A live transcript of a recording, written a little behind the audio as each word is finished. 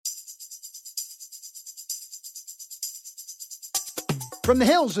From the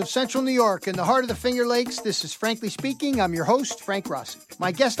hills of central New York and the heart of the Finger Lakes, this is Frankly Speaking. I'm your host, Frank Rossi.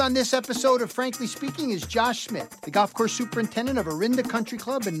 My guest on this episode of Frankly Speaking is Josh Smith, the golf course superintendent of Orinda Country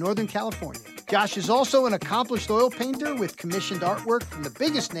Club in Northern California. Josh is also an accomplished oil painter with commissioned artwork from the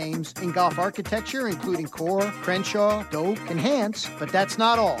biggest names in golf architecture, including Core, Crenshaw, Doak, and Hans. But that's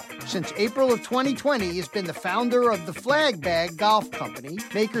not all. Since April of 2020, he's been the founder of the Flag Bag Golf Company,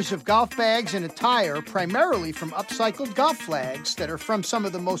 makers of golf bags and attire primarily from upcycled golf flags that are from some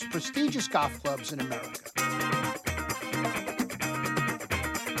of the most prestigious golf clubs in America.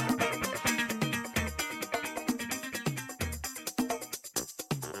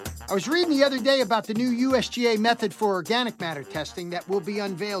 I was reading the other day about the new USGA method for organic matter testing that will be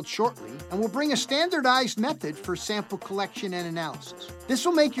unveiled shortly and will bring a standardized method for sample collection and analysis. This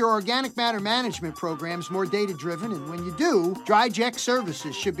will make your organic matter management programs more data-driven, and when you do, DryJect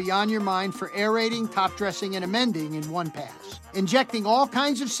services should be on your mind for aerating, top dressing, and amending in one pass. Injecting all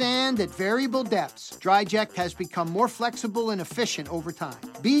kinds of sand at variable depths, DryJect has become more flexible and efficient over time.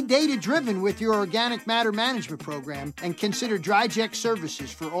 Be data-driven with your organic matter management program and consider DryJect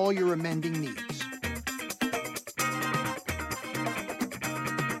services for all your amending needs.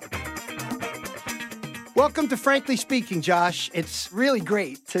 Welcome to Frankly Speaking, Josh. It's really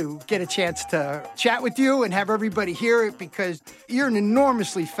great to get a chance to chat with you and have everybody hear it because you're an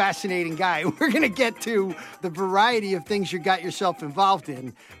enormously fascinating guy. We're going to get to the variety of things you got yourself involved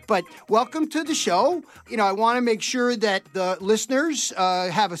in. But welcome to the show. I want to make sure that the listeners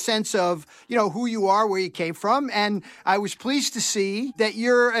have a sense of, who you are, where you came from. And I was pleased to see that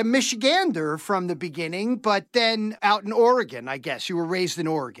you're a Michigander from the beginning, but then out in Oregon, I guess. You were raised in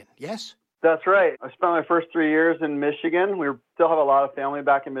Oregon, yes? That's right. I spent my first 3 years in Michigan. We still have a lot of family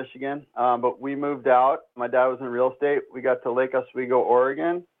back in Michigan, but we moved out. My dad was in real estate. We got to Lake Oswego,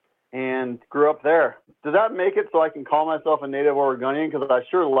 Oregon, and grew up there. Does that make it so I can call myself a native Oregonian? Because I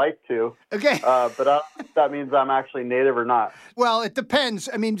sure like to. Okay. But I don't know if that means I'm actually native or not. Well, it depends.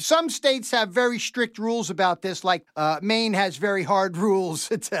 I mean, some states have very strict rules about this, like Maine has very hard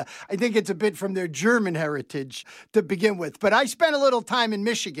rules. I think it's a bit from their German heritage to begin with. But I spent a little time in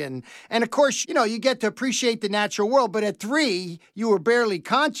Michigan. And, of course, you get to appreciate the natural world. But at 3, you were barely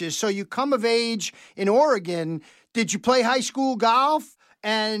conscious. So you come of age in Oregon. Did you play high school golf?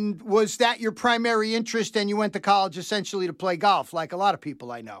 And was that your primary interest and you went to college essentially to play golf, like a lot of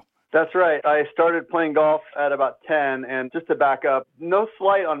people I know? That's right. I started playing golf at about 10. And just to back up, no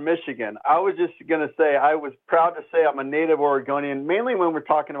slight on Michigan. I was just going to say I was proud to say I'm a native Oregonian, mainly when we're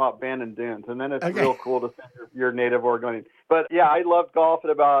talking about Bandon Dunes. And then it's real cool to say you're a native Oregonian. But yeah, I loved golf at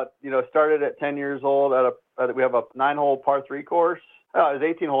about, started at 10 years old. We have a 9-hole par 3 course. It was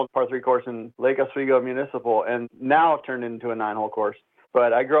 18-hole par 3 course in Lake Oswego Municipal, and now turned into a 9-hole course.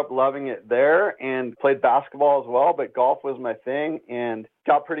 But I grew up loving it there and played basketball as well, but golf was my thing and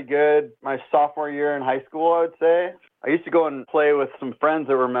got pretty good my sophomore year in high school, I would say. I used to go and play with some friends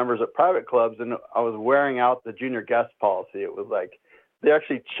that were members at private clubs, and I was wearing out the junior guest policy. It was like they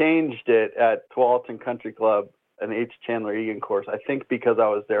actually changed it at Tualatin Country Club, an H. Chandler Egan course, I think because I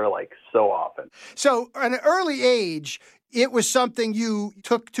was there so often. So at an early age, it was something you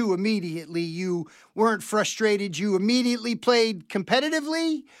took to immediately. You weren't frustrated. You immediately played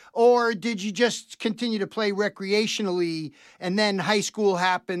competitively, or did you just continue to play recreationally and then high school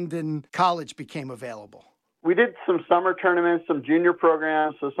happened and college became available? We did some summer tournaments, some junior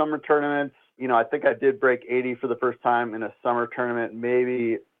programs, so summer tournaments. I think I did break 80 for the first time in a summer tournament.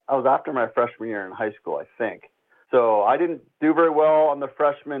 Maybe I was after my freshman year in high school, I think. So I didn't do very well on the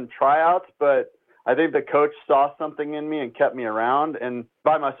freshman tryouts, but I think the coach saw something in me and kept me around. And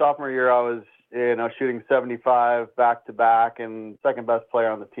by my sophomore year, I was, shooting 75 back-to-back and second best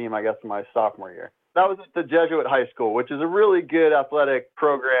player on the team, I guess, in my sophomore year. That was at the Jesuit High School, which is a really good athletic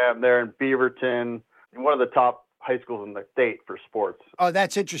program there in Beaverton, one of the top high schools in the state for sports. Oh,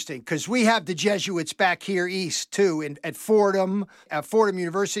 that's interesting because we have the Jesuits back here east too, at Fordham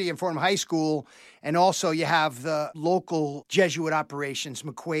University and Fordham High School. And also you have the local Jesuit operations,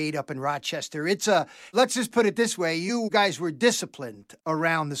 McQuaid up in Rochester. Let's just put it this way. You guys were disciplined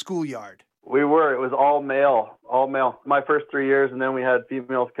around the schoolyard. We were. It was all male. My first 3 years, and then we had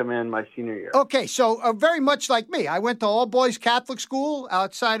females come in my senior year. Okay, so very much like me. I went to all-boys Catholic school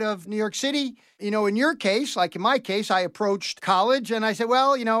outside of New York City. In your case, like in my case, I approached college, and I said,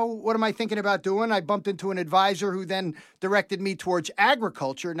 well, what am I thinking about doing? I bumped into an advisor who then directed me towards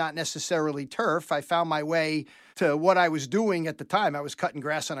agriculture, not necessarily turf. I found my way to what I was doing at the time. I was cutting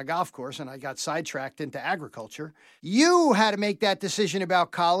grass on a golf course, and I got sidetracked into agriculture. You had to make that decision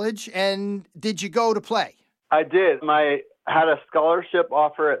about college, and did you go to play? I did. I had a scholarship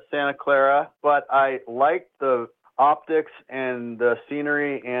offer at Santa Clara, but I liked the optics and the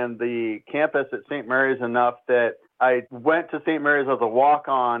scenery and the campus at St. Mary's enough that I went to St. Mary's as a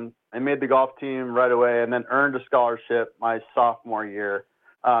walk-on and made the golf team right away, and then earned a scholarship my sophomore year.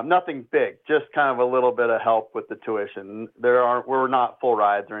 Nothing big, just kind of a little bit of help with the tuition. We're not full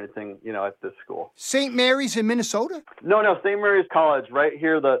rides or anything, at this school. St. Mary's in Minnesota? No, St. Mary's College right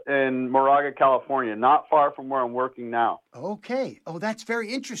here in Moraga, California, not far from where I'm working now. Okay. Oh, that's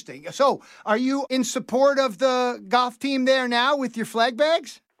very interesting. So are you in support of the golf team there now with your flag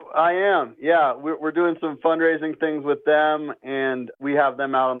bags? I am. Yeah, we're doing some fundraising things with them, and we have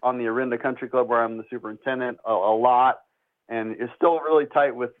them out on the Orinda Country Club where I'm the superintendent a lot. And it's still really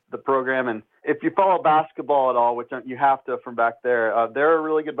tight with the program. And if you follow basketball at all, which you have to from back there, they're a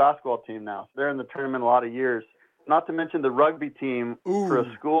really good basketball team now. They're in the tournament a lot of years. Not to mention the rugby team. Ooh. For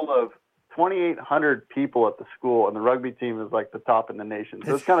a school of 2,800 people at the school, and the rugby team is like the top in the nation.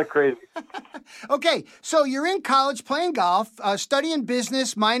 So it's kind of crazy. Okay, so you're in college playing golf, studying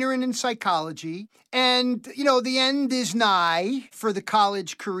business, minoring in psychology, and, the end is nigh for the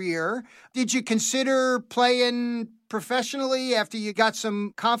college career. Did you consider playing professionally after you got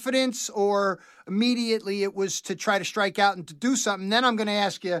some confidence, or immediately it was to try to strike out and to do something? Then I'm going to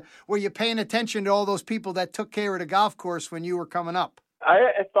ask you, were you paying attention to all those people that took care of the golf course when you were coming up?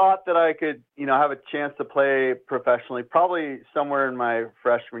 I thought that I could, have a chance to play professionally, probably somewhere in my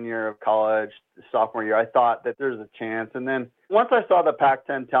freshman year of college, sophomore year. I thought that there's a chance. And then once I saw the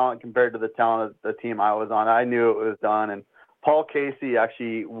Pac-10 talent compared to the talent of the team I was on, I knew it was done. And Paul Casey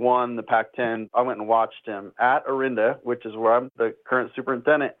actually won the Pac-10. I went and watched him at Orinda, which is where I'm the current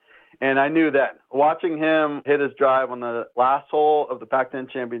superintendent. And I knew that watching him hit his drive on the last hole of the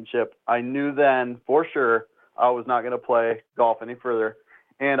Pac-10 championship, I knew then for sure I was not going to play golf any further.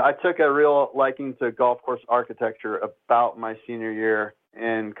 And I took a real liking to golf course architecture about my senior year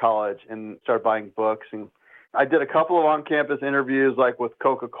in college and started buying books. And I did a couple of on-campus interviews, like with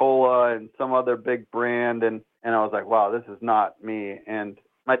Coca-Cola and some other big brand. And I was like, wow, this is not me. And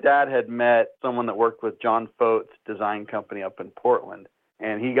my dad had met someone that worked with John Fote's design company up in Portland.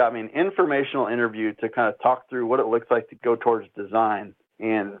 And he got me an informational interview to kind of talk through what it looks like to go towards design.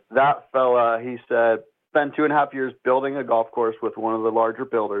 And that fella, he said, spend 2.5 years building a golf course with one of the larger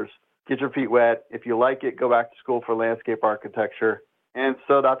builders. Get your feet wet. If you like it, go back to school for landscape architecture. And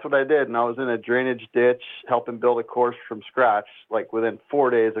so that's what I did. And I was in a drainage ditch helping build a course from scratch, like within 4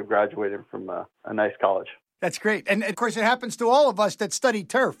 days of graduating from a nice college. That's great. And, of course, it happens to all of us that study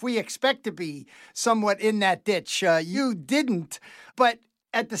turf. We expect to be somewhat in that ditch. You didn't. But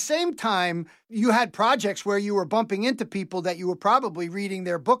at the same time, you had projects where you were bumping into people that you were probably reading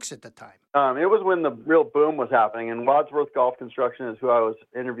their books at the time. It was when the real boom was happening, and Wadsworth Golf Construction is who I was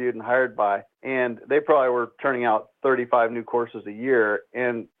interviewed and hired by, and they probably were turning out 35 new courses a year.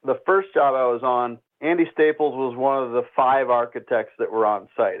 And the first job I was on, Andy Staples was one of the 5 architects that were on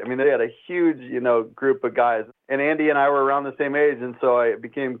site. I mean, they had a huge, group of guys. And Andy and I were around the same age, and so I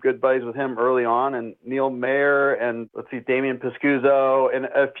became good buddies with him early on. And Neil Mayer and, Damian Piscuzzo and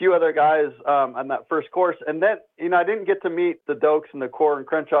a few other guys on that first course. And then, I didn't get to meet the Doaks and the Core and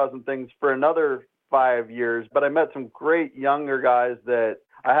Crenshaws and things for another 5 years, but I met some great younger guys that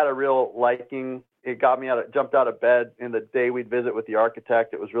I had a real liking. It got me jumped out of bed in the day we'd visit with the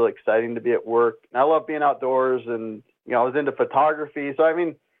architect. It was really exciting to be at work. And I love being outdoors, and, I was into photography.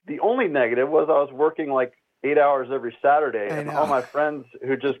 So, the only negative was I was working like 8 hours every Saturday. And all my friends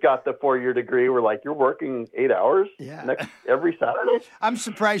who just got the 4-year degree were like, you're working 8 hours every Saturday? I'm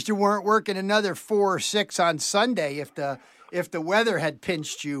surprised you weren't working another 4 or 6 on Sunday if the weather had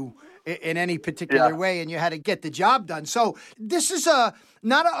pinched you in any particular way and you had to get the job done. So this is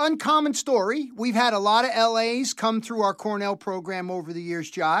not an uncommon story. We've had a lot of LAs come through our Cornell program over the years,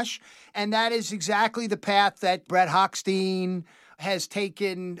 Josh, and that is exactly the path that Brett Hochstein has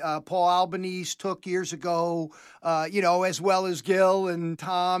taken, Paul Albanese took years ago, as well as Gil and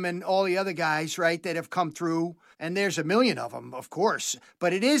Tom and all the other guys, right, that have come through. And there's a million of them, of course.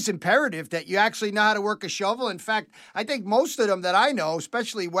 But it is imperative that you actually know how to work a shovel. In fact, I think most of them that I know,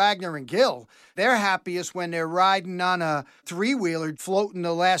 especially Wagner and Gil, they're happiest when they're riding on a 3-wheeler, floating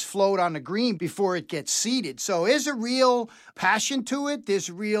the last float on the green before it gets seeded. So there's a real passion to it. There's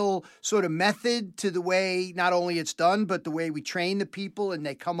a real sort of method to the way not only it's done, but the way we train the people and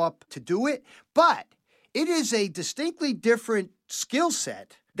they come up to do it. But it is a distinctly different skill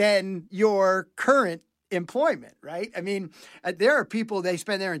set than your current employment, right? There are people, they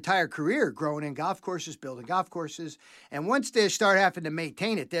spend their entire career growing in golf courses, building golf courses, and once they start having to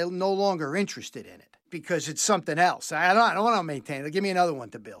maintain it, they're no longer interested in it. because it's something else. I don't want to maintain it. Give me another one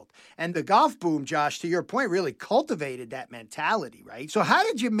to build. And the golf boom, Josh, to your point, really cultivated that mentality, right? So how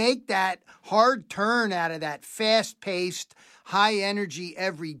did you make that hard turn out of that fast-paced, high energy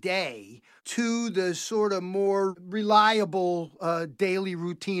every day to the sort of more reliable daily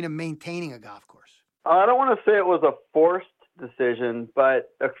routine of maintaining a golf course? I don't want to say it was a forced decision,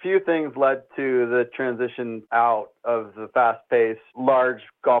 but a few things led to the transition out of the fast-paced, large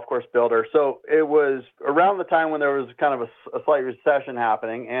golf course builder. So it was around the time when there was kind of a slight recession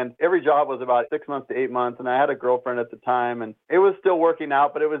happening, and every job was about 6 months to 8 months, and I had a girlfriend at the time, and it was still working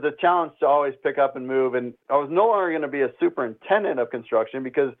out, but it was a challenge to always pick up and move, and I was no longer going to be a superintendent of construction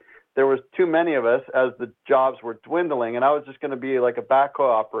because there was too many of us as the jobs were dwindling, and I was just going to be like a backhoe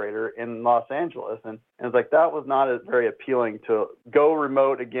operator in Los Angeles. And it was like, that was not very appealing to go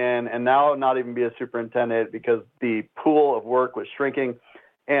remote again and now not even be a superintendent because the pool of work was shrinking.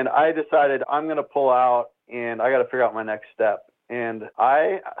 And I decided I'm going to pull out and I got to figure out my next step. And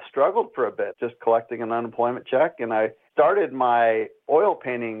I struggled for a bit just collecting an unemployment check. And I started my oil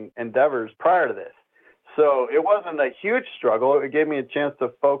painting endeavors prior to this. So it wasn't a huge struggle. It gave me a chance to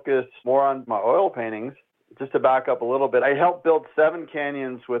focus more on my oil paintings. Just to back up a little bit, I helped build 7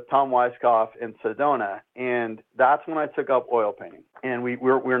 canyons with Tom Weiskopf in Sedona, and that's when I took up oil painting. And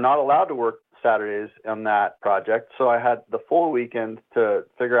we're not allowed to work Saturdays on that project, so I had the full weekend to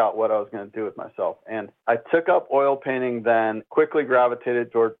figure out what I was going to do with myself. And I took up oil painting, then quickly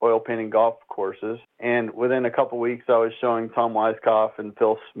gravitated toward oil painting golf courses. And within a couple of weeks, I was showing Tom Weiskopf and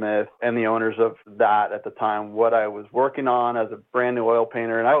Phil Smith and the owners of that at the time what I was working on as a brand new oil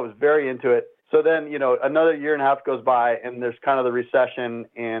painter, and I was very into it. So then, another year and a half goes by, and there's kind of the recession,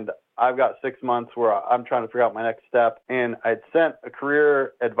 and I've got 6 months where I'm trying to figure out my next step. And I'd sent a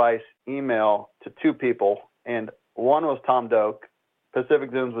career advice email to 2 people, and one was Tom Doak.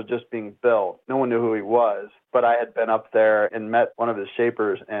 Pacific Dunes was just being built. No one knew who he was, but I had been up there and met one of his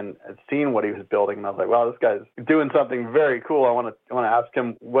shapers and had seen what he was building, and I was like, wow, this guy's doing something very cool. I want to ask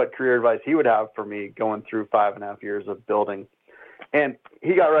him what career advice he would have for me going through 5.5 years of building. And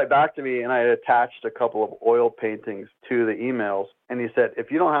he got right back to me, and I had attached a couple of oil paintings to the emails. And he said,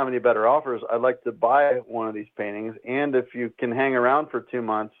 if you don't have any better offers, I'd like to buy one of these paintings. And if you can hang around for 2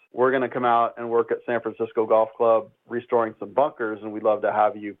 months, we're going to come out and work at San Francisco Golf Club restoring some bunkers, and we'd love to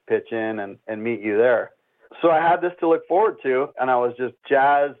have you pitch in and meet you there. So I had this to look forward to, and I was just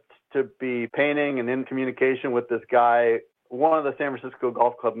jazzed to be painting and in communication with this guy. One of the San Francisco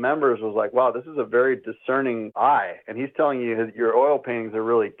Golf Club members was like, wow, this is a very discerning eye. And he's telling you your oil paintings are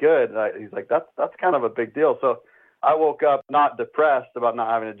really good. He's like, that's kind of a big deal. So I woke up not depressed about not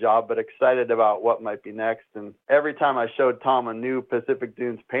having a job, but excited about what might be next. And every time I showed Tom a new Pacific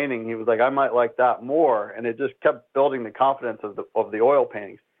Dunes painting, he was like, I might like that more. And it just kept building the confidence of the oil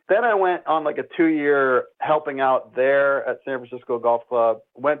paintings. Then I went on like a 2-year helping out there at San Francisco Golf Club,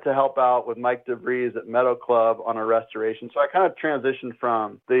 went to help out with Mike DeVries at Meadow Club on a restoration. So I kind of transitioned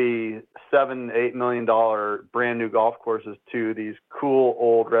from the $7-8 million brand new golf courses to these cool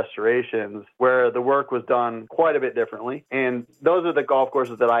old restorations where the work was done quite a bit differently. And those are the golf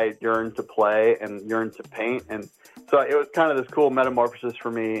courses that I yearned to play and yearned to paint. And so it was kind of this cool metamorphosis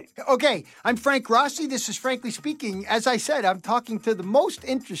for me. Okay, I'm Frank Rossi. This is Frankly Speaking. As I said, I'm talking to the most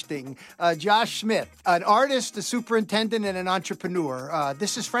interesting Josh Smith, an artist, a superintendent, and an entrepreneur.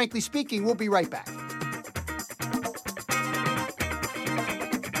 This is Frankly Speaking. We'll be right back.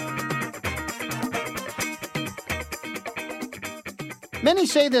 Many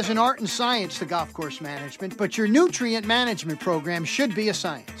say there's an art and science to golf course management, but your nutrient management program should be a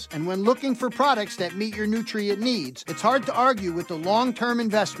science. And when looking for products that meet your nutrient needs, it's hard to argue with the long-term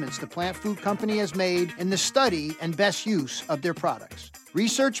investments the Plant Food Company has made in the study and best use of their products.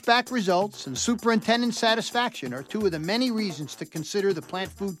 Research-backed results and superintendent satisfaction are 2 of the many reasons to consider the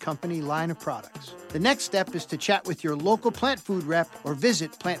Plant Food Company line of products. The next step is to chat with your local plant food rep or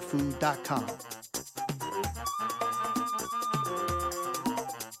visit plantfood.com.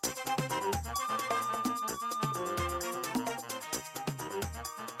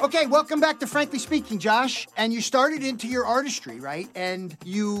 Okay, welcome back to Frankly Speaking, Josh. And you started into your artistry, right? And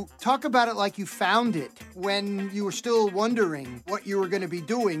you talk about it like you found it when you were still wondering what you were going to be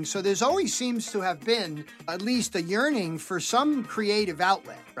doing. So there's always seems to have been at least a yearning for some creative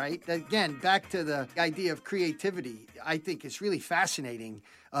outlet, right? Again, back to the idea of creativity, I think it's really fascinating.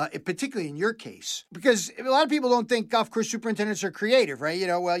 Particularly in your case, because a lot of people don't think golf course superintendents are creative, right?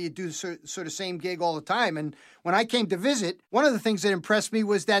 You do sort of same gig all the time. And when I came to visit, one of the things that impressed me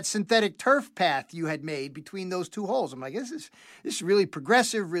was that synthetic turf path you had made between those two holes. I'm like, this is really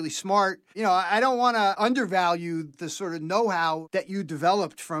progressive, really smart. I don't want to undervalue the sort of know-how that you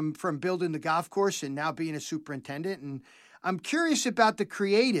developed from building the golf course and now being a superintendent. And I'm curious about the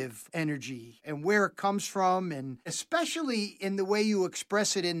creative energy and where it comes from, and especially in the way you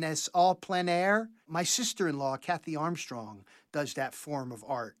express it in this all plein air. My sister-in-law, Kathy Armstrong, does that form of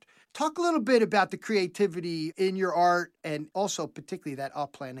art. Talk a little bit about the creativity in your art and also particularly that all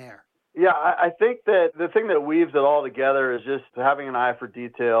plein air. Yeah, I think that the thing that weaves it all together is just having an eye for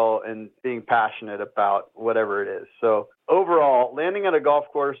detail and being passionate about whatever it is. So overall, landing at a golf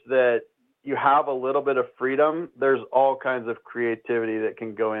course that you have a little bit of freedom, there's all kinds of creativity that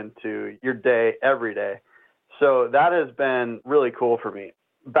can go into your day every day. So that has been really cool for me.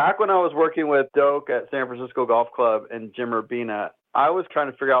 Back when I was working with Doak at San Francisco Golf Club and Jim Urbina, I was trying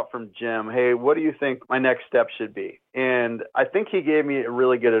to figure out from Jim, hey, what do you think my next step should be? And I think he gave me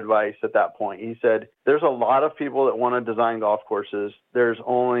really good advice at that point. He said, there's a lot of people that want to design golf courses. There's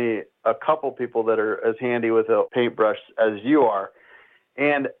only a couple people that are as handy with a paintbrush as you are.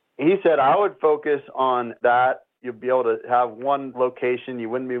 And he said, I would focus on that. You'll be able to have one location. You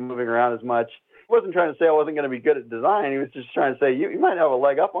wouldn't be moving around as much. He wasn't trying to say I wasn't going to be good at design. He was just trying to say, you might have a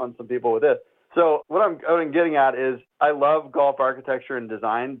leg up on some people with this. So what I'm getting at is I love golf architecture and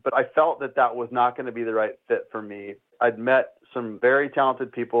design, but I felt that was not going to be the right fit for me. I'd met some very talented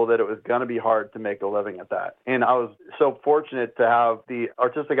people that it was going to be hard to make a living at that. And I was so fortunate to have the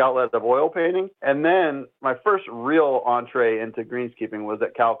artistic outlet of oil painting. And then my first real entree into greenskeeping was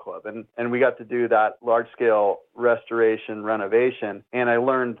at Cal Club. And we got to do that large scale restoration renovation. And I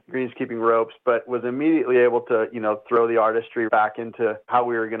learned greenskeeping ropes, but was immediately able to, throw the artistry back into how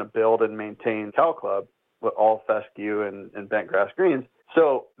we were going to build and maintain Cal Club with all fescue and bent grass greens.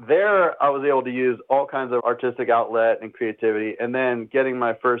 So there I was able to use all kinds of artistic outlet and creativity. And then getting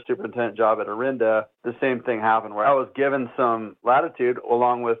my first superintendent job at Orinda, the same thing happened where I was given some latitude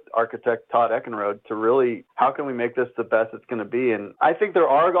along with architect Todd Eckenrode to really, how can we make this the best it's going to be? And I think there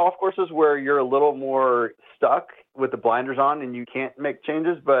are golf courses where you're a little more stuck with the blinders on and you can't make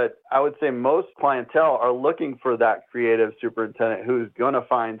changes. But I would say most clientele are looking for that creative superintendent who's going to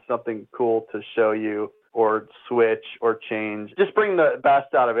find something cool to show you, or switch or change. Just bring the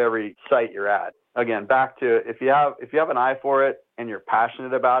best out of every site you're at. Again, back to if you have an eye for it and you're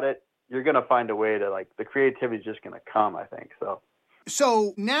passionate about it, you're going to find a way to, the creativity is just going to come, I think.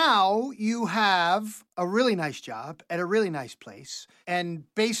 So now you have a really nice job at a really nice place. And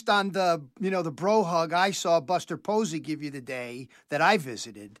based on the bro hug I saw Buster Posey give you the day that I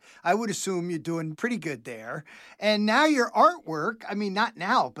visited, I would assume you're doing pretty good there. And now your artwork, not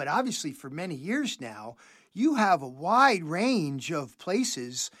now, but obviously for many years now, you have a wide range of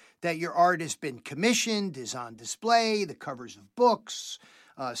places that your art has been commissioned, is on display, the covers of books,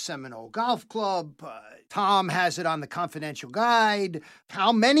 Seminole Golf Club. Tom has it on the Confidential Guide.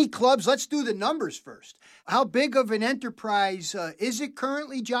 How many clubs? Let's do the numbers first. How big of an enterprise is it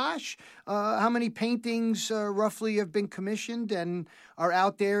currently, Josh? How many paintings roughly have been commissioned and are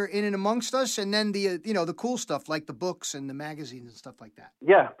out there in and amongst us? And then the cool stuff like the books and the magazines and stuff like that.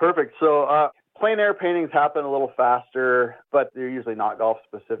 Yeah, perfect. So plein air paintings happen a little faster, but they're usually not golf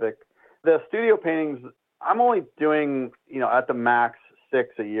specific. The studio paintings, I'm only doing, at the max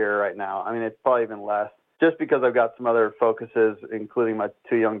 6 a year right now. It's probably even less just because I've got some other focuses, including my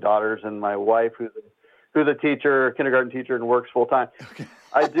 2 young daughters and my wife, who's a teacher, kindergarten teacher, and works full time. Okay.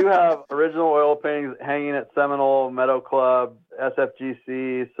 I do have original oil paintings hanging at Seminole, Meadow Club,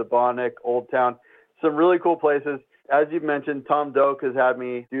 SFGC, Sabonic, Old Town, some really cool places. As you mentioned, Tom Doak has had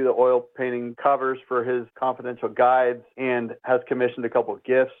me do the oil painting covers for his confidential guides and has commissioned a couple of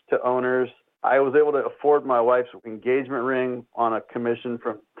gifts to owners. I was able to afford my wife's engagement ring on a commission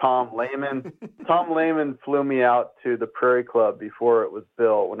from Tom Lehman. Tom Lehman flew me out to the Prairie Club before it was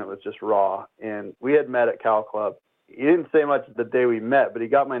built when it was just raw. And we had met at Cal Club. He didn't say much the day we met, but he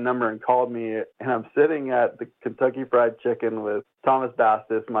got my number and called me. And I'm sitting at the Kentucky Fried Chicken with Thomas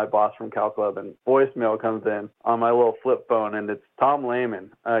Bastis, my boss from Cal Club, and voicemail comes in on my little flip phone, and it's Tom Lehman.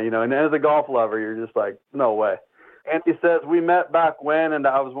 And as a golf lover, you're just like, no way. And he says, we met back when, and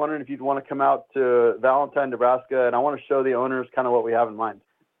I was wondering if you'd want to come out to Valentine, Nebraska, and I want to show the owners kind of what we have in mind.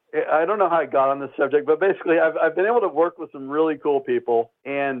 I don't know how I got on this subject, but basically I've been able to work with some really cool people,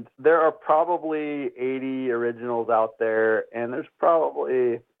 and there are probably 80 originals out there, and there's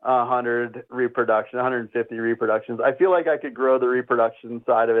probably 150 reproductions. I feel like I could grow the reproduction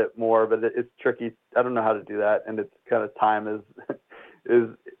side of it more, but it's tricky. I don't know how to do that, and it's kind of time is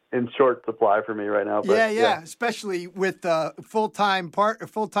in short supply for me right now. But, yeah. Especially with a full-time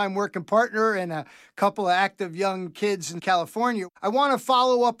working partner and a couple of active young kids in California. I want to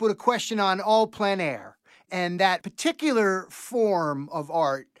follow up with a question on all plein air and that particular form of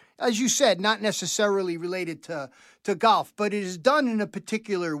art. As you said, not necessarily related to golf, but it is done in a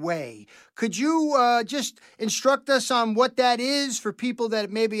particular way. Could you just instruct us on what that is for people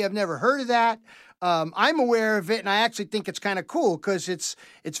that maybe have never heard of that? I'm aware of it, and I actually think it's kind of cool because it's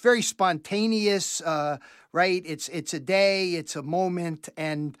very spontaneous, right? It's a day, it's a moment,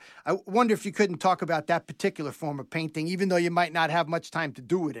 and I wonder if you couldn't talk about that particular form of painting, even though you might not have much time to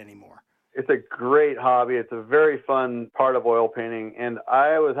do it anymore. It's a great hobby. It's a very fun part of oil painting, and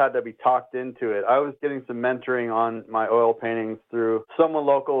I always had to be talked into it. I was getting some mentoring on my oil paintings through someone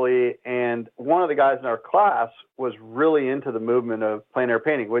locally, and one of the guys in our class was really into the movement of plein air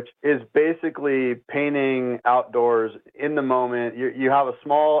painting, which is basically painting outdoors in the moment. You have a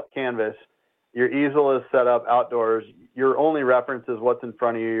small canvas. Your easel is set up outdoors. Your only reference is what's in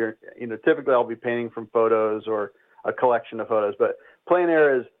front of you. Typically I'll be painting from photos or a collection of photos, but plein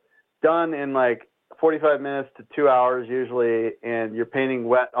air is done in like 45 minutes to 2 hours usually, and you're painting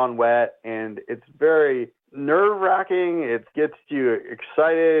wet on wet, and it's very nerve-wracking. It gets you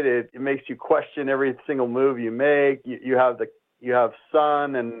excited. It makes you question every single move you make. You have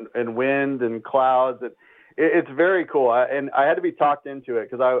sun and wind and clouds. It's very cool. And I had to be talked into it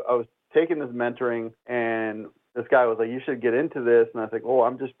because I was taking this mentoring, and this guy was like, you should get into this. And I was like, oh,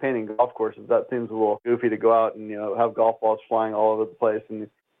 I'm just painting golf courses. That seems a little goofy to go out and, have golf balls flying all over the place. And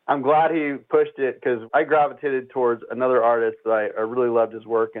I'm glad he pushed it because I gravitated towards another artist that I really loved his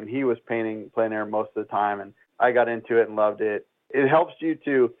work, and he was painting plein air most of the time, and I got into it and loved it. It helps you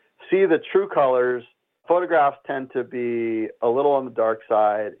to see the true colors. Photographs tend to be a little on the dark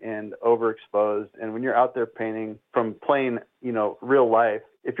side and overexposed, and when you're out there painting from plain, real life,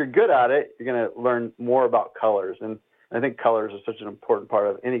 if you're good at it, you're going to learn more about colors. And I think colors are such an important part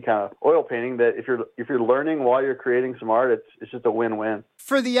of any kind of oil painting that if you're learning while you're creating some art, it's just a win-win.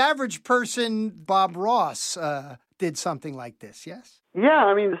 For the average person, Bob Ross did something like this, yes? Yeah,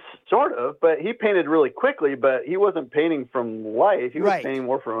 I mean, sort of, but he painted really quickly, but he wasn't painting from life. He was painting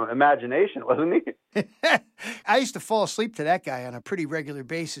more from imagination, wasn't he? I used to fall asleep to that guy on a pretty regular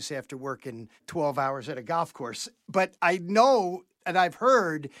basis after working 12 hours at a golf course. But I know and I've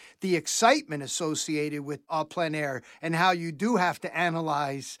heard the excitement associated with plein air and how you do have to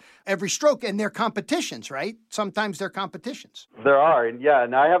analyze every stroke. And they're competitions, right? Sometimes they're competitions. There are.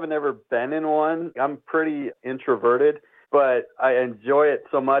 And I haven't ever been in one. I'm pretty introverted, but I enjoy it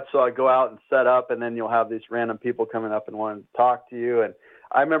so much. So I go out and set up, and then you'll have these random people coming up and wanting to talk to you. And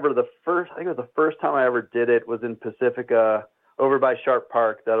I remember I think it was the first time I ever did it was in Pacifica over by Sharp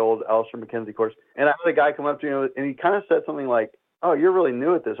Park, that old Alistair McKenzie course. And I had a guy come up to me and he kind of said something like, "Oh, you're really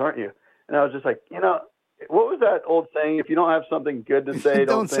new at this, aren't you?" And I was just like, what was that old saying? If you don't have something good to say,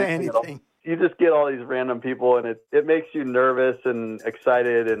 don't say anything. You just get all these random people, and it makes you nervous and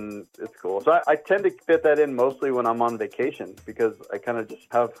excited, and it's cool. So I tend to fit that in mostly when I'm on vacation because I kind of just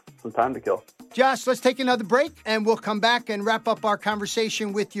have some time to kill. Josh, let's take another break, and we'll come back and wrap up our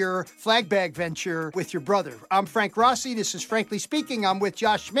conversation with your flag bag venture with your brother. I'm Frank Rossi. This is Frankly Speaking. I'm with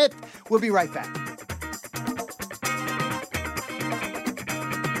Josh Schmidt. We'll be right back.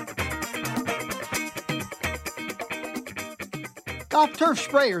 Golf turf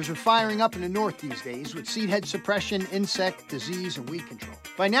sprayers are firing up in the north these days with seed head suppression, insect, disease, and weed control.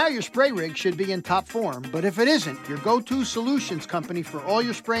 By now, your spray rig should be in top form, but if it isn't, your go-to solutions company for all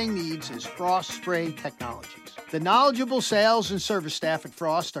your spraying needs is Frost Spray Technologies. The knowledgeable sales and service staff at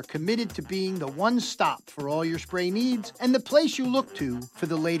Frost are committed to being the one-stop for all your spray needs and the place you look to for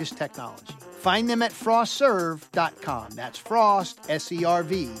the latest technology. Find them at frostserve.com. That's Frost,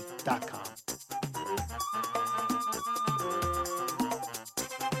 SERV.com.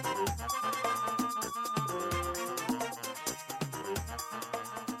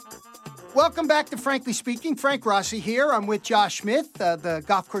 Welcome back to Frankly Speaking. Frank Rossi here. I'm with Josh Smith, the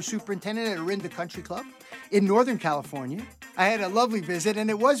golf course superintendent at Orinda Country Club in Northern California. I had a lovely visit, and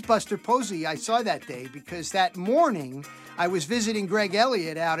it was Buster Posey I saw that day because that morning I was visiting Greg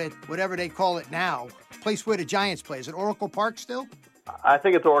Elliott out at whatever they call it now, place where the Giants play. Is it Oracle Park still? I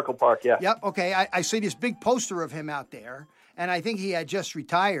think it's Oracle Park, yeah. Yep, okay. I see this big poster of him out there, and I think he had just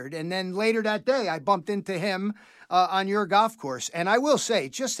retired. And then later that day, I bumped into him on your golf course. And I will say,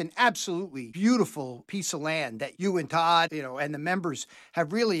 just an absolutely beautiful piece of land that you and Todd, and the members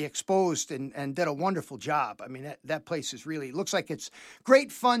have really exposed and did a wonderful job. I mean, that place is really, looks like it's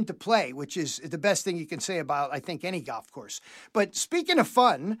great fun to play, which is the best thing you can say about, I think, any golf course. But speaking of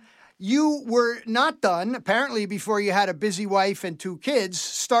fun, you were not done, apparently before you had a busy wife and 2 kids,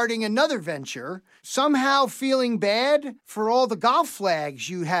 starting another venture, somehow feeling bad for all the golf flags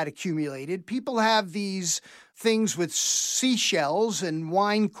you had accumulated. People have these things with seashells and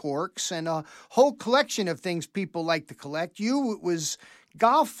wine corks and a whole collection of things people like to collect. You, it was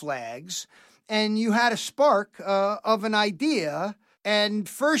golf flags, and you had a spark of an idea. And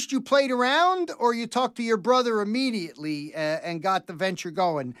first you played around, or you talked to your brother immediately and got the venture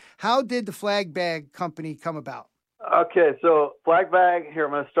going? How did the Flag Bag Company come about? Okay, so Flag Bag, here,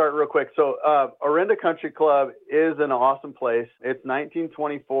 I'm going to start real quick. So Orinda Country Club is an awesome place. It's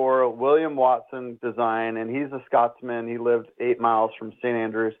 1924, William Watson design, and he's a Scotsman. He lived 8 miles from St.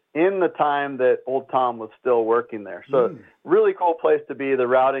 Andrews in the time that Old Tom was still working there. So really cool place to be. The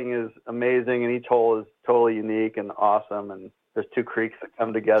routing is amazing, and each hole is totally unique and awesome, and there's 2 creeks that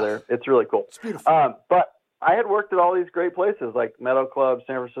come together. It's really cool. It's beautiful. But I had worked at all these great places like Meadow Club,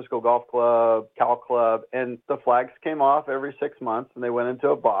 San Francisco Golf Club, Cal Club, and the flags came off every 6 months, and they went into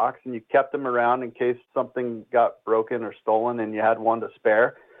a box, and you kept them around in case something got broken or stolen and you had one to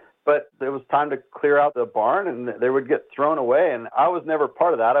spare. But it was time to clear out the barn, and they would get thrown away, and I was never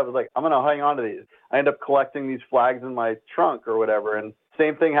part of that. I was like, I'm going to hang on to these. I ended up collecting these flags in my trunk or whatever, and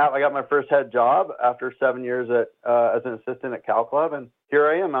same thing happened. I got my first head job after 7 years as an assistant at Cal Club, and here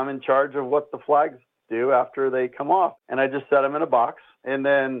I am. I'm in charge of what the flags do after they come off, and I just set them in a box. And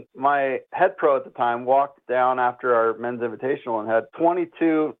then my head pro at the time walked down after our men's invitational and had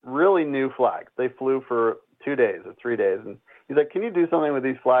 22 really new flags. They flew for 2 days or 3 days, and he's like, "Can you do something with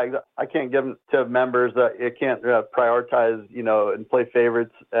these flags? I can't give them to members. I can't prioritize, and play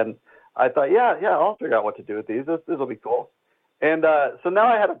favorites." And I thought, yeah, I'll figure out what to do with these. This will be cool. And so now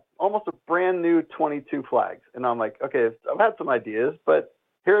I had almost a brand new 22 flags. And I'm like, okay, I've had some ideas, but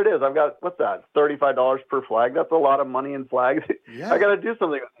here it is. I've got, what's that, $35 per flag. That's a lot of money in flags. Yeah. I got to do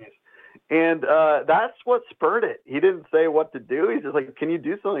something with these. And that's what spurred it. He didn't say what to do. He's just like, can you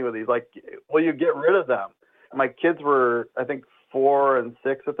do something with these? Like, will you get rid of them? My kids were, I think, 4 and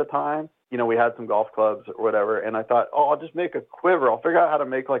 6 at the time. We had some golf clubs or whatever. And I thought, I'll just make a quiver. I'll figure out how to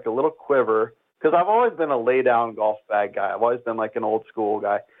make like a little quiver. Because I've always been a lay-down golf bag guy. I've always been like an old school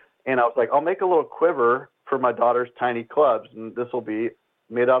guy. And I was like, I'll make a little quiver for my daughter's tiny clubs, and this will be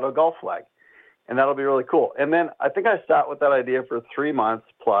made out of a golf flag. And that'll be really cool. And then I think I sat with that idea for 3 months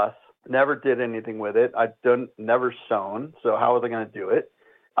plus, never did anything with it. Never sewn, so how was I going to do it?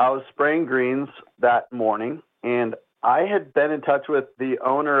 I was spraying greens that morning, and I had been in touch with the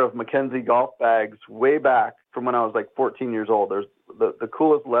owner of Mackenzie Golf Bags way back from when I was like 14 years old. There's the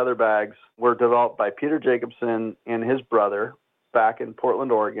coolest leather bags were developed by Peter Jacobson and his brother back in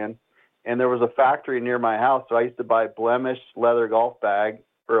Portland, Oregon. And there was a factory near my house, so I used to buy blemished leather golf bag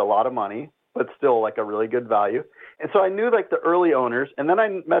for a lot of money, but still like a really good value. And so I knew like the early owners, and then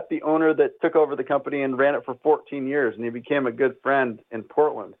I met the owner that took over the company and ran it for 14 years, and he became a good friend in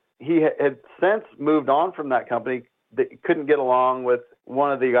Portland. He had since moved on from that company. They couldn't get along with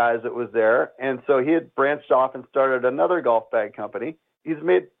one of the guys that was there, and so he had branched off and started another golf bag company. He's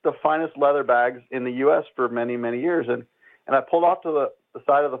made the finest leather bags in the U.S. for many, many years, and I pulled off to the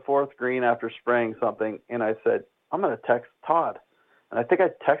side of the 4th green after spraying something, and I said, I'm going to text Todd. And I think I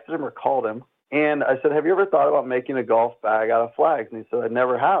texted him or called him, and I said, have you ever thought about making a golf bag out of flags? And he said, I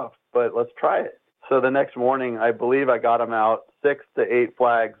never have, but let's try it. So the next morning, I believe I got him out 6 to 8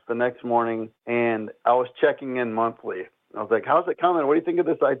 flags the next morning, and I was checking in monthly. I was like, how's it coming? What do you think of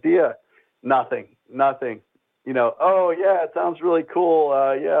this idea? Nothing. Oh, yeah, it sounds really cool.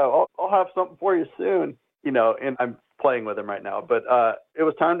 I'll have something for you soon. And I'm playing with him right now. But it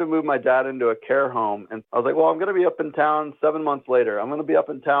was time to move my dad into a care home. And I was like, well, I'm going to be up in town 7 months later. I'm going to be up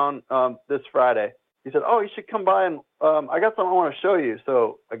in town this Friday. He said, you should come by, and I got something I want to show you.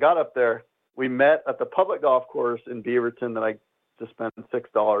 So I got up there. We met at the public golf course in Beaverton that I just spent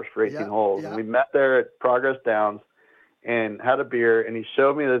 $6 for 18 holes. Yeah. And we met there at Progress Downs and had a beer, and he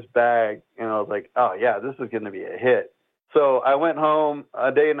showed me this bag, and I was like, oh, yeah, this is going to be a hit. So I went home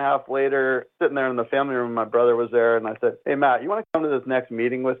a day and a half later, sitting there in the family room. My brother was there, and I said, hey, Matt, you want to come to this next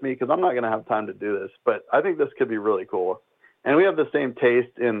meeting with me? Because I'm not going to have time to do this, but I think this could be really cool. And we have the same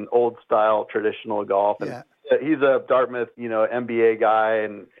taste in old-style traditional golf. And he's a Dartmouth, MBA guy,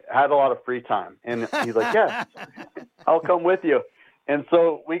 and had a lot of free time. And he's like, yes, I'll come with you. And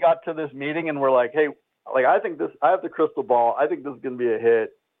so we got to this meeting, and we're like, hey, I have the crystal ball. I think this is going to be a hit.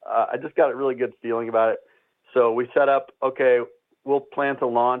 I just got a really good feeling about it. So we set up, okay, we'll plan to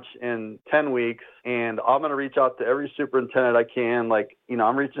launch in 10 weeks, and I'm going to reach out to every superintendent I can. Like,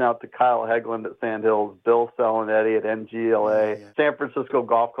 I'm reaching out to Kyle Hegland at Sandhills, Bill Salinetti at NGLA, San Francisco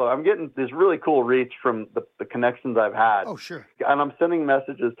Golf Club. I'm getting this really cool reach from the connections I've had. Oh, sure. And I'm sending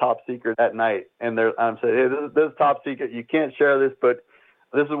messages top secret at night, and I'm saying, hey, this is top secret. You can't share this, but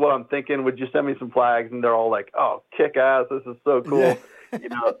this is what I'm thinking. Would you send me some flags? And they're all like, oh, kick ass. This is so cool.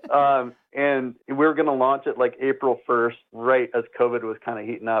 Yeah. And we're going to launch it like April 1st, right as COVID was kind of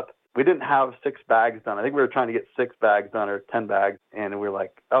heating up. We didn't have 6 bags done. I think we were trying to get 6 bags done or 10 bags. And we were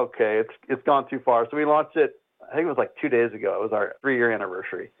like, okay, it's gone too far. So we launched it, I think it was like 2 days ago. It was our 3-year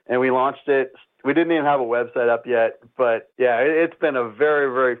anniversary. And we launched it. We didn't even have a website up yet, but yeah, it's been a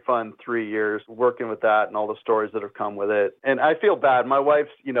very, very fun 3 years working with that and all the stories that have come with it. And I feel bad. My wife's,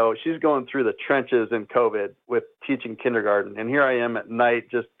 she's going through the trenches in COVID with teaching kindergarten. And here I am at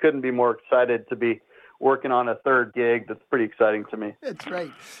night, just couldn't be more excited to be working on a 3rd gig. That's pretty exciting to me. That's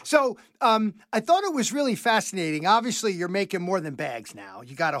right. So I thought it was really fascinating. Obviously, you're making more than bags now.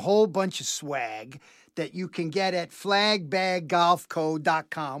 You got a whole bunch of swag that you can get at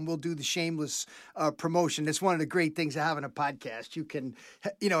flagbaggolfco.com. We'll do the shameless promotion. That's one of the great things of having a podcast. You can,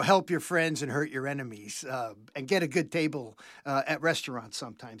 help your friends and hurt your enemies and get a good table at restaurants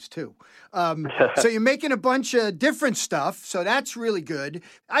sometimes too. So you're making a bunch of different stuff. So that's really good.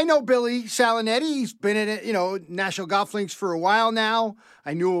 I know Billy Salinetti. He's been in National Golf Links for a while now.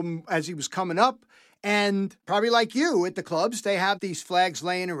 I knew him as he was coming up. And probably like you at the clubs, they have these flags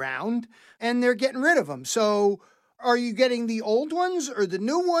laying around and they're getting rid of them. So are you getting the old ones or the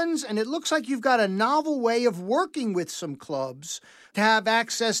new ones? And it looks like you've got a novel way of working with some clubs to have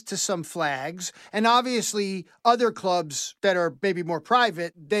access to some flags. And obviously other clubs that are maybe more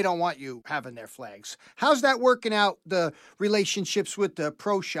private, they don't want you having their flags. How's that working out, the relationships with the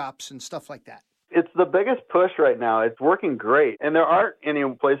pro shops and stuff like that? It's the biggest push right now. It's working great. And there aren't any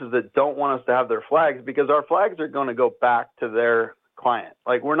places that don't want us to have their flags because our flags are going to go back to their client.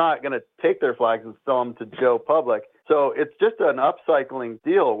 Like, we're not going to take their flags and sell them to Joe Public. So it's just an upcycling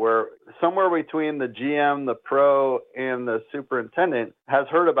deal where somewhere between the GM, the pro, and the superintendent has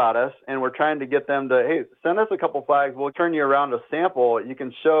heard about us, and we're trying to get them to, hey, send us a couple flags. We'll turn you around a sample. You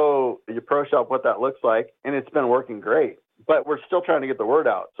can show your pro shop what that looks like, and it's been working great. But we're still trying to get the word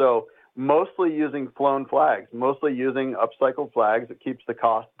out. So mostly using flown flags, mostly using upcycled flags. It keeps the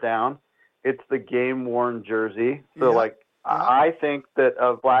cost down. It's the game-worn jersey. So, I think that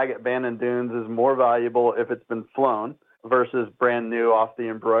a flag at Bandon Dunes is more valuable if it's been flown versus brand new off the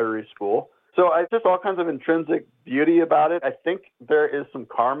embroidery spool. So just all kinds of intrinsic beauty about it. I think there is some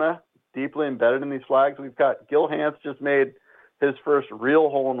karma deeply embedded in these flags. We've got Gil Hance just made his first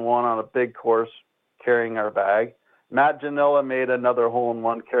real hole-in-one on a big course carrying our bag. Matt Janilla made another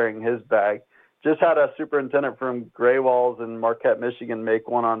hole-in-one carrying his bag. Just had a superintendent from Grey Walls in Marquette, Michigan, make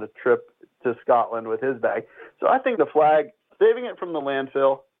one on the trip to Scotland with his bag. So I think the flag, saving it from the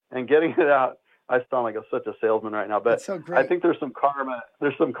landfill and getting it out, I sound like such a salesman right now, but so great. I think there's some karma.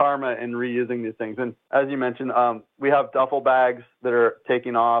 There's some karma in reusing these things. And as you mentioned, we have duffel bags that are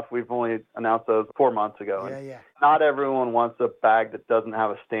taking off. We've only announced those 4 months ago. Yeah. Not everyone wants a bag that doesn't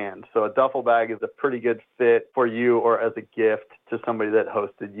have a stand. So a duffel bag is a pretty good fit for you or as a gift to somebody that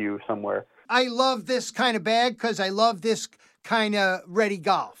hosted you somewhere. I love this kind of bag because I love this kind of ready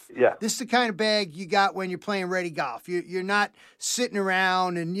golf. Yeah. This is the kind of bag you got when you're playing ready golf. You're not sitting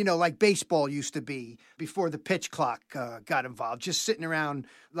around and, like baseball used to be before the pitch clock got involved, just sitting around,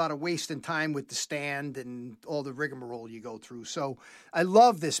 a lot of wasting time with the stand and all the rigmarole you go through. So I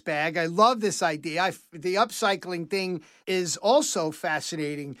love this bag. I love this idea. The upcycling thing is also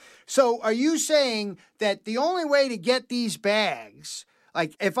fascinating. So are you saying that the only way to get these bags,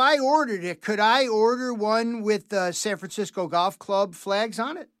 like if I ordered it, could I order one with the San Francisco Golf Club flags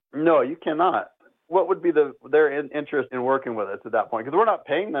on it? No, you cannot. What would be their interest in working with us at that point? Because we're not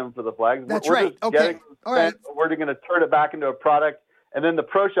paying them for the flags. That's we're right. Just okay. All right. We're going to turn it back into a product, and then the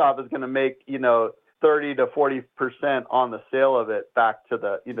pro shop is going to make 30 to 40% on the sale of it back to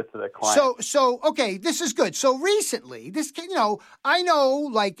the to the client. So okay, this is good. So recently, I know,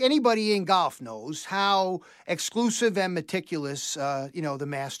 like anybody in golf knows how exclusive and meticulous the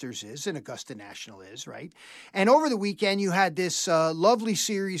Masters is and Augusta National is, right? And over the weekend, you had this lovely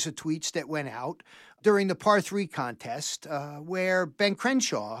series of tweets that went out during the par 3 contest where Ben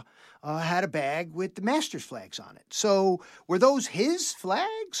Crenshaw had a bag with the Masters flags on it. So were those his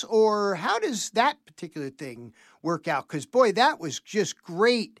flags, or how does that particular thing work out? Because, boy, that was just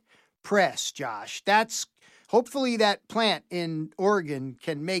great press, Josh. Hopefully that plant in Oregon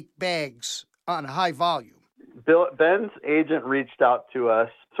can make bags on a high volume. Ben's agent reached out to us.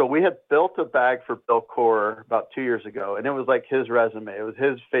 So we had built a bag for Bill Core about 2 years ago, and it was like his resume. It was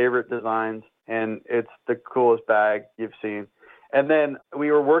his favorite designs, and it's the coolest bag you've seen. And then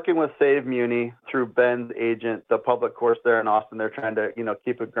we were working with Save Muni through Ben's agent, the public course there in Austin. They're trying to,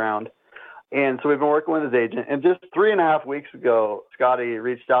 keep it ground. And so we've been working with his agent. And just 3.5 weeks ago, Scotty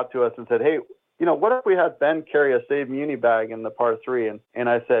reached out to us and said, hey, what if we had Ben carry a Save Muni bag in the par 3? And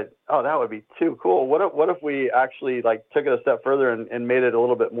I said, oh, that would be too cool. What if we actually took it a step further and made it a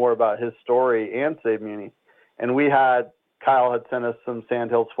little bit more about his story and Save Muni? And Kyle had sent us some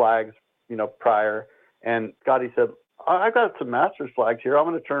Sandhills flags, prior. And Scotty said, I've got some Masters flags here. I'm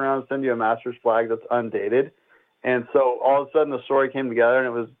going to turn around and send you a Masters flag that's undated. And so all of a sudden the story came together, and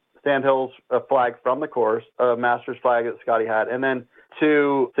it was Sandhills, a flag from the course, a Masters flag that Scotty had, and then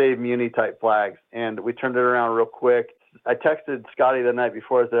 2 Save Muni type flags. And we turned it around real quick. I texted Scotty the night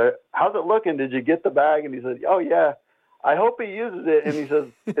before. I said, how's it looking? Did you get the bag? And he said, oh yeah, I hope he uses it. And he says,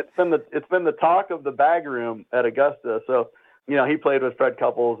 it's been the talk of the bag room at Augusta. So, he played with Fred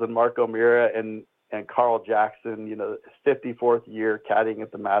Couples and Mark O'Meara and Carl Jackson, his 54th year caddying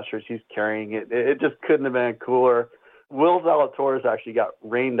at the Masters. He's carrying it. It just couldn't have been cooler. Will Zalatoris actually got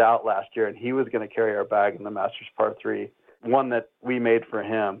rained out last year, and he was going to carry our bag in the Masters par 3, one that we made for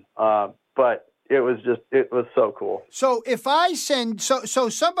him. But it was so cool. So if I send, so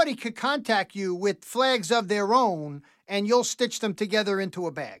somebody could contact you with flags of their own, and you'll stitch them together into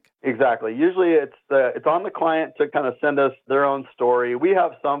a bag. Exactly. Usually it's on the client to kind of send us their own story. We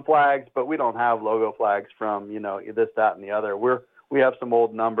have some flags, but we don't have logo flags from, this, that, and the other. We have some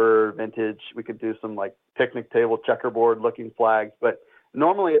old number vintage. We could do some picnic table checkerboard looking flags, but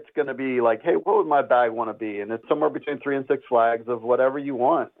normally it's going to be hey, what would my bag want to be? And it's somewhere between 3 and 6 flags of whatever you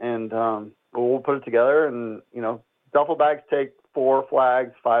want. And we'll put it together, and, duffel bags take 4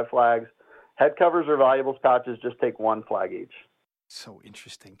 flags, 5 flags. Head covers or valuables pouches just take 1 flag each. So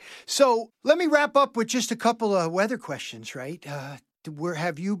interesting. So let me wrap up with just a couple of weather questions, right? Where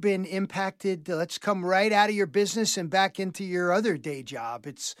have you been impacted? Let's come right out of your business and back into your other day job.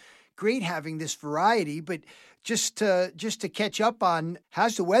 It's great having this variety, but just to catch up on,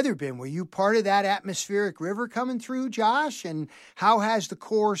 how's the weather been? Were you part of that atmospheric river coming through, Josh? And how has the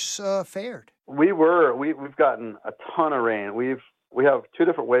course fared? We've gotten a ton of rain. We have 2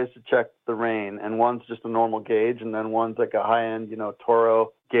 different ways to check the rain, and one's just a normal gauge, and then one's like a high-end,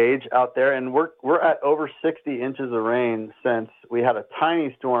 Toro gauge out there. And we're at over 60 inches of rain since we had a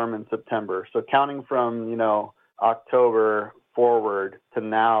tiny storm in September. So counting from, October forward to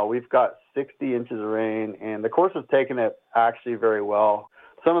now, we've got 60 inches of rain, and the course has taken it actually very well.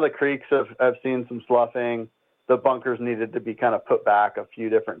 Some of the creeks have seen some sloughing. The bunkers needed to be kind of put back a few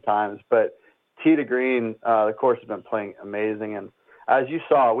different times, but tee to green, the course has been playing amazing. And as you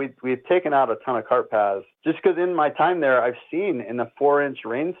saw, we've taken out a ton of cart paths. Just because in my time there, I've seen in a 4-inch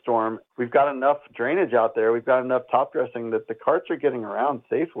rainstorm, we've got enough drainage out there. We've got enough top dressing that the carts are getting around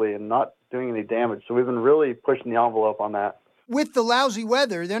safely and not doing any damage. So we've been really pushing the envelope on that. With the lousy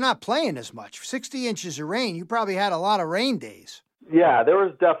weather, they're not playing as much. 60 inches of rain, you probably had a lot of rain days. Yeah, there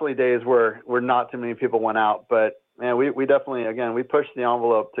was definitely days where not too many people went out. But man, we definitely, again, we pushed the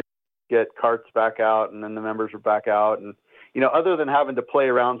envelope to get carts back out, and then the members were back out. And other than having to play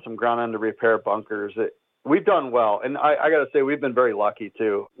around some ground under repair bunkers, we've done well. And I got to say, we've been very lucky,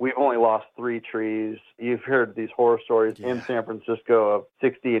 too. We've only lost 3 trees. You've heard these horror stories in San Francisco of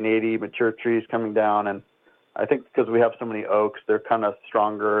 60 and 80 mature trees coming down. And I think because we have so many oaks, they're kind of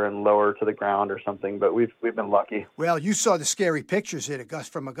stronger and lower to the ground or something. But we've been lucky. Well, you saw the scary pictures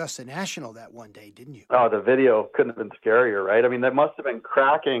from Augusta National that one day, didn't you? Oh, the video couldn't have been scarier, right? I mean, that must have been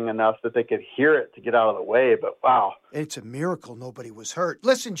cracking enough that they could hear it to get out of the way. But wow. It's a miracle nobody was hurt.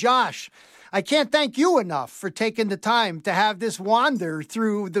 Listen, Josh, I can't thank you enough for taking the time to have this wander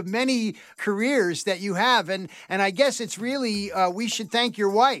through the many careers that you have. And I guess it's really, we should thank your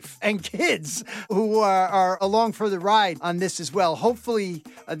wife and kids who are along for the ride on this as well. Hopefully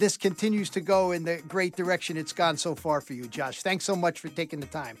this continues to go in the great direction it's gone so far for you, Josh. Thanks so much for taking the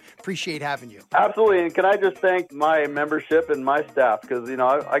time. Appreciate having you. Absolutely. And can I just thank my membership and my staff? Because,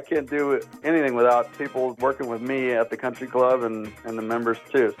 I can't do anything without people working with me at the country club and the members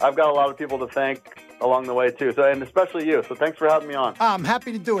too. I've got a lot of people to thank along the way too. So, and especially you. So thanks for having me on. I'm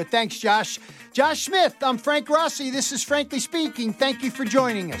happy to do it. Thanks, Josh. Josh Smith, I'm Frank Rossi. This is Frankly Speaking. Thank you for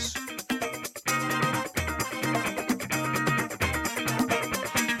joining us.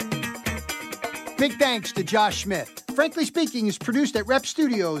 Big thanks to Josh Smith. Frankly Speaking is produced at Rep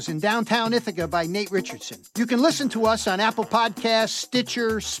Studios in downtown Ithaca by Nate Richardson. You can listen to us on Apple Podcasts,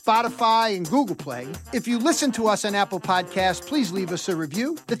 Stitcher, Spotify, and Google Play. If you listen to us on Apple Podcasts, please leave us a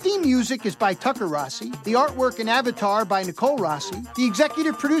review. The theme music is by Tucker Rossi. The artwork and avatar by Nicole Rossi. The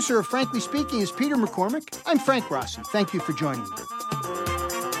executive producer of Frankly Speaking is Peter McCormick. I'm Frank Rossi. Thank you for joining me.